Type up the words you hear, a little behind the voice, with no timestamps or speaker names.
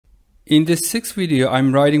In this sixth video,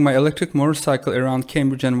 I'm riding my electric motorcycle around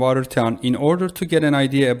Cambridge and Watertown in order to get an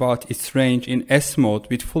idea about its range in S mode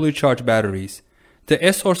with fully charged batteries. The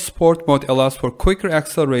S or Sport mode allows for quicker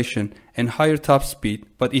acceleration and higher top speed,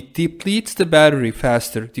 but it depletes the battery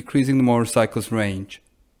faster, decreasing the motorcycle's range.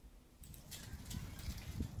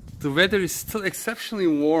 The weather is still exceptionally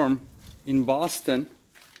warm in Boston.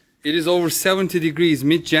 It is over 70 degrees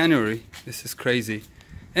mid-January. This is crazy.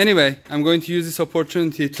 Anyway, I'm going to use this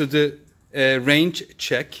opportunity to do a range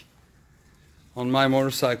check on my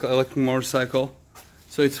motorcycle, electric motorcycle.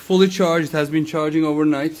 So it's fully charged. It has been charging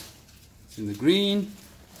overnight. It's in the green.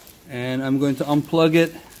 And I'm going to unplug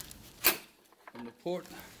it from the port.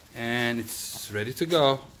 And it's ready to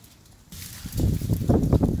go.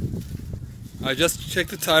 I just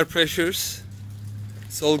checked the tire pressures.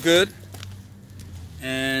 It's all good.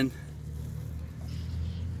 And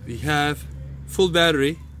we have full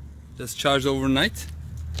battery, just charged overnight.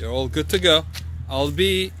 They're all good to go. I'll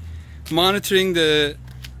be monitoring the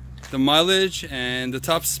mileage and the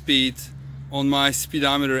top speed on my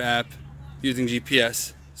speedometer app using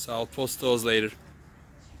GPS, so I'll post those later.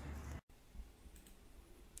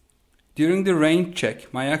 During the range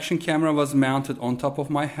check, my action camera was mounted on top of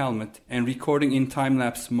my helmet and recording in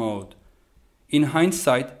time-lapse mode. In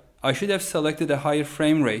hindsight, I should have selected a higher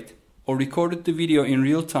frame rate or recorded the video in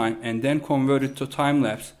real time and then converted to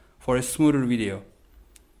time-lapse for a smoother video.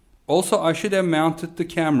 Also, I should have mounted the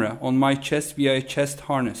camera on my chest via a chest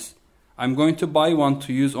harness. I'm going to buy one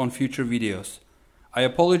to use on future videos. I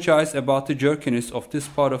apologize about the jerkiness of this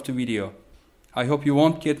part of the video. I hope you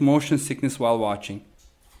won't get motion sickness while watching.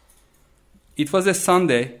 It was a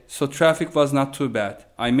Sunday, so traffic was not too bad.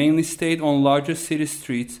 I mainly stayed on larger city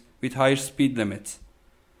streets with higher speed limits.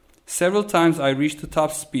 Several times I reached the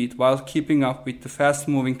top speed while keeping up with the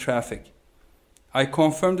fast-moving traffic. I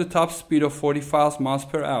confirmed the top speed of 45 miles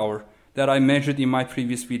per hour that I measured in my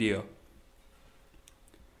previous video.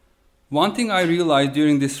 One thing I realized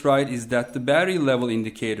during this ride is that the battery level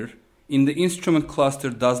indicator in the instrument cluster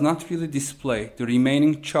does not really display the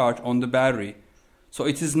remaining charge on the battery, so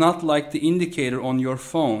it is not like the indicator on your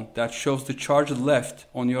phone that shows the charge left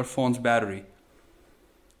on your phone's battery.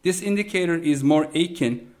 This indicator is more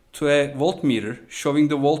akin to a voltmeter showing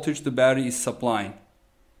the voltage the battery is supplying.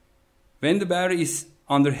 When the battery is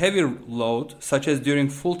under heavy load, such as during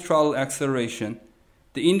full throttle acceleration,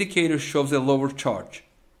 the indicator shows a lower charge.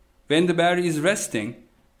 When the battery is resting,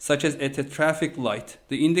 such as at a traffic light,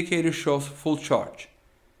 the indicator shows full charge.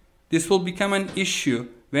 This will become an issue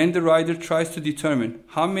when the rider tries to determine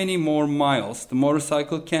how many more miles the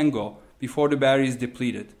motorcycle can go before the battery is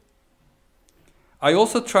depleted. I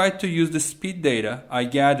also tried to use the speed data I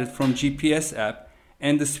gathered from GPS app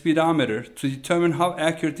and the speedometer to determine how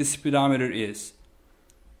accurate the speedometer is.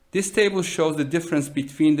 This table shows the difference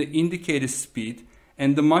between the indicated speed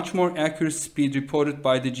and the much more accurate speed reported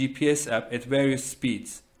by the GPS app at various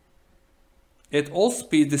speeds. At all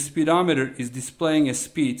speeds, the speedometer is displaying a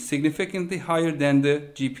speed significantly higher than the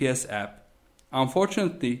GPS app.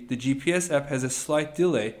 Unfortunately, the GPS app has a slight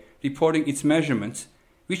delay reporting its measurements,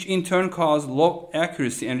 which in turn cause low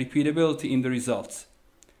accuracy and repeatability in the results.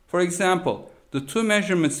 For example, the two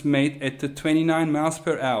measurements made at the 29 miles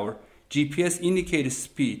per hour GPS indicated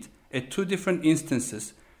speed at two different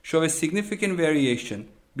instances show a significant variation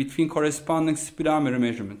between corresponding speedometer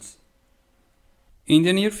measurements. In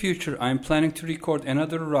the near future, I am planning to record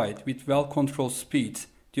another ride with well-controlled speeds,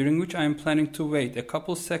 during which I am planning to wait a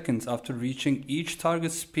couple seconds after reaching each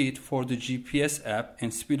target speed for the GPS app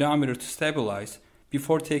and speedometer to stabilize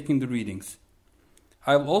before taking the readings.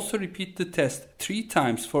 I will also repeat the test 3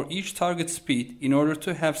 times for each target speed in order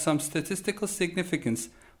to have some statistical significance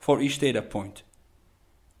for each data point.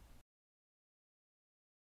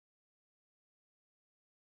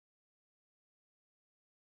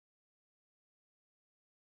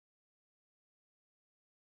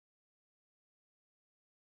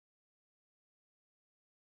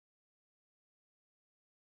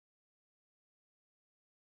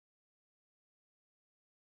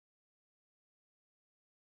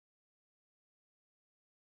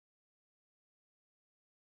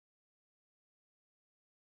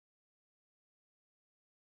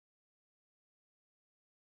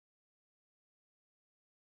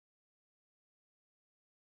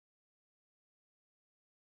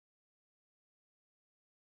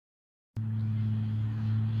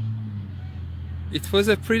 It was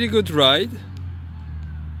a pretty good ride.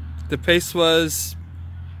 The pace was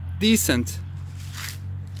decent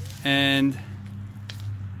and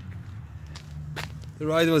the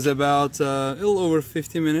ride was about a little over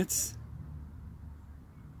 50 minutes.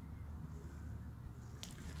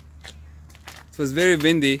 It was very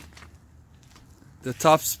windy The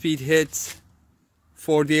top speed hit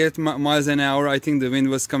 48 miles an hour. I think the wind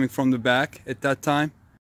was coming from the back at that time.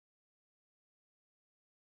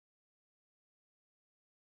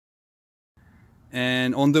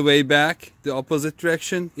 And on the way back, the opposite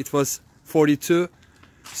direction, it was 42.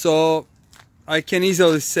 So I can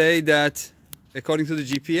easily say that according to the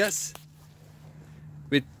GPS,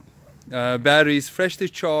 with batteries freshly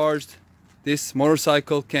charged, this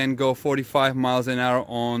motorcycle can go 45 miles an hour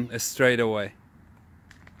on a straightaway.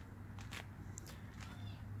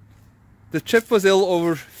 The trip was a little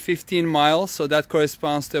over 15 miles, so that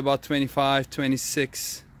corresponds to about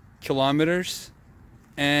 25-26 kilometers.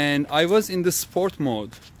 And I was in the sport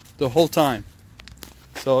mode the whole time.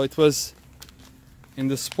 So it was in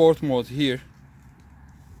the sport mode here,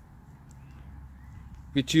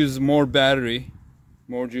 which uses more battery,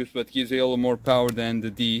 more juice, but gives you a little more power than the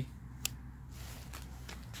D.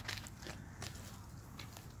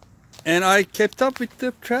 And I kept up with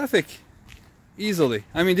the traffic easily.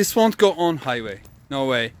 I mean, this won't go on highway, no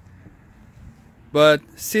way. But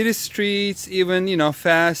city streets, even, you know,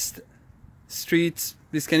 fast streets,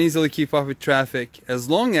 this can easily keep up with traffic as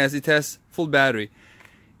long as it has full battery.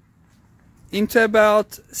 Into about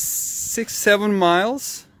 6-7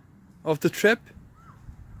 miles of the trip,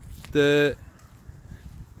 the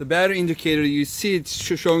battery indicator, you see it's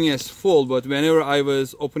showing as full, but whenever I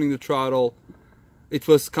was opening the throttle, it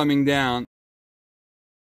was coming down.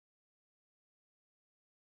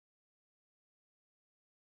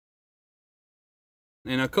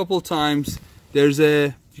 And a couple times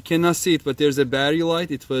you cannot see it, but there's a battery light.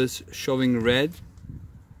 It was showing red.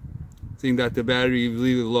 I think that the battery is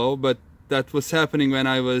really low, but that was happening when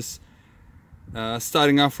I was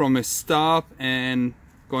starting off from a stop and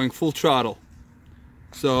going full throttle.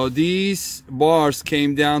 So these bars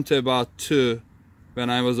came down to about 2 when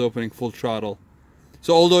I was opening full throttle.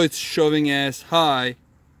 So although it's showing as high,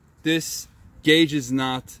 this gauge is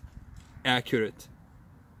not accurate.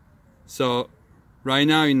 So right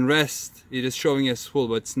now in rest, it is showing as full,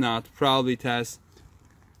 but it's not. Probably it has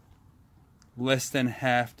less than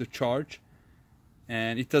half the charge,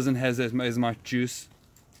 and it doesn't have as much juice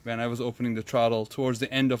when I was opening the throttle towards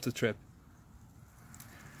the end of the trip.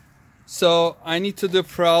 So I need to do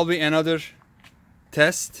probably another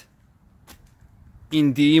test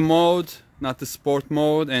in D mode, not the sport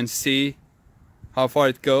mode, and see how far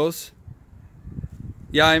it goes.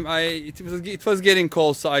 Yeah, it was getting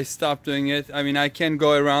cold, so I stopped doing it. I mean, I can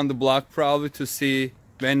go around the block probably to see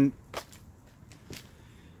when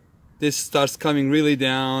this starts coming really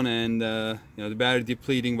down and you know, the battery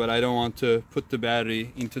depleting, but I don't want to put the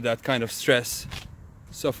battery into that kind of stress.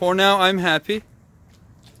 So for now, I'm happy.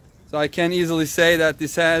 So I can easily say that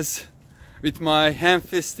this has, with my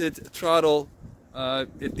ham-fisted throttle,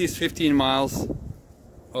 at least 15 miles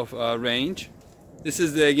of range. This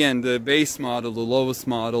is again the base model, the lowest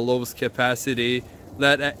model, lowest capacity,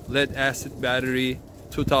 lead acid battery,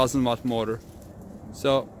 2000 watt motor.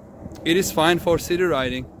 So it is fine for city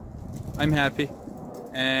riding. I'm happy,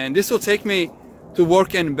 and this will take me to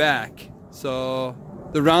work and back. So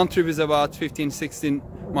the round trip is about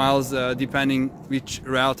 15-16 miles depending which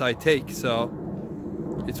route I take. So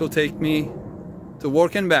it will take me to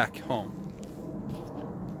work and back home.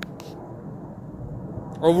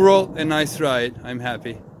 Overall, a nice ride. I'm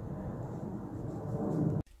happy.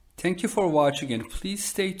 Thank you for watching, and please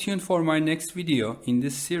stay tuned for my next video in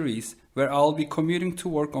this series where I'll be commuting to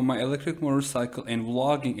work on my electric motorcycle and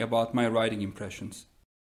vlogging about my riding impressions.